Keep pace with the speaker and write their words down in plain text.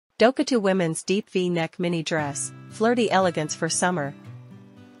Dokotoo Women's Deep V-Neck Mini Dress, Flirty Elegance for Summer.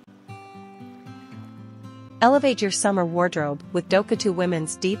 Elevate your summer wardrobe with Dokotoo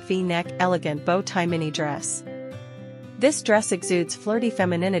Women's Deep V-Neck Elegant Bow Tie Mini Dress. This dress exudes flirty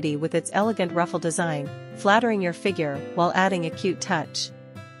femininity with its elegant ruffle design, flattering your figure while adding a cute touch.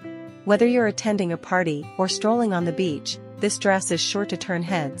 Whether you're attending a party or strolling on the beach, this dress is sure to turn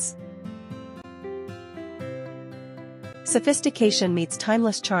heads. Sophistication meets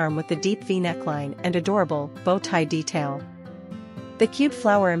timeless charm with the deep V neckline and adorable bow tie detail. The cute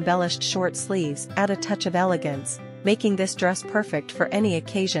flower embellished short sleeves add a touch of elegance, making this dress perfect for any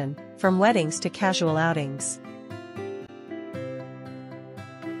occasion, from weddings to casual outings.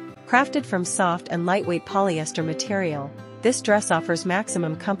 Crafted from soft and lightweight polyester material, this dress offers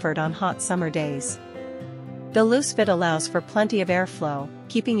maximum comfort on hot summer days. The loose fit allows for plenty of airflow,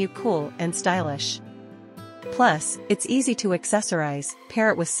 keeping you cool and stylish. Plus, it's easy to accessorize, pair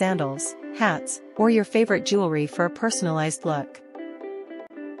it with sandals, hats, or your favorite jewelry for a personalized look.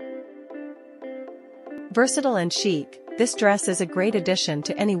 Versatile and chic, this dress is a great addition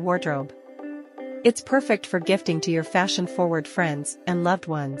to any wardrobe. It's perfect for gifting to your fashion-forward friends and loved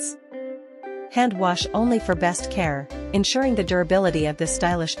ones. Hand wash only for best care, ensuring the durability of this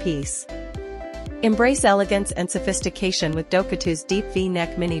stylish piece. Embrace elegance and sophistication with Dokotoo's deep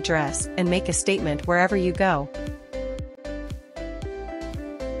V-neck mini dress and make a statement wherever you go.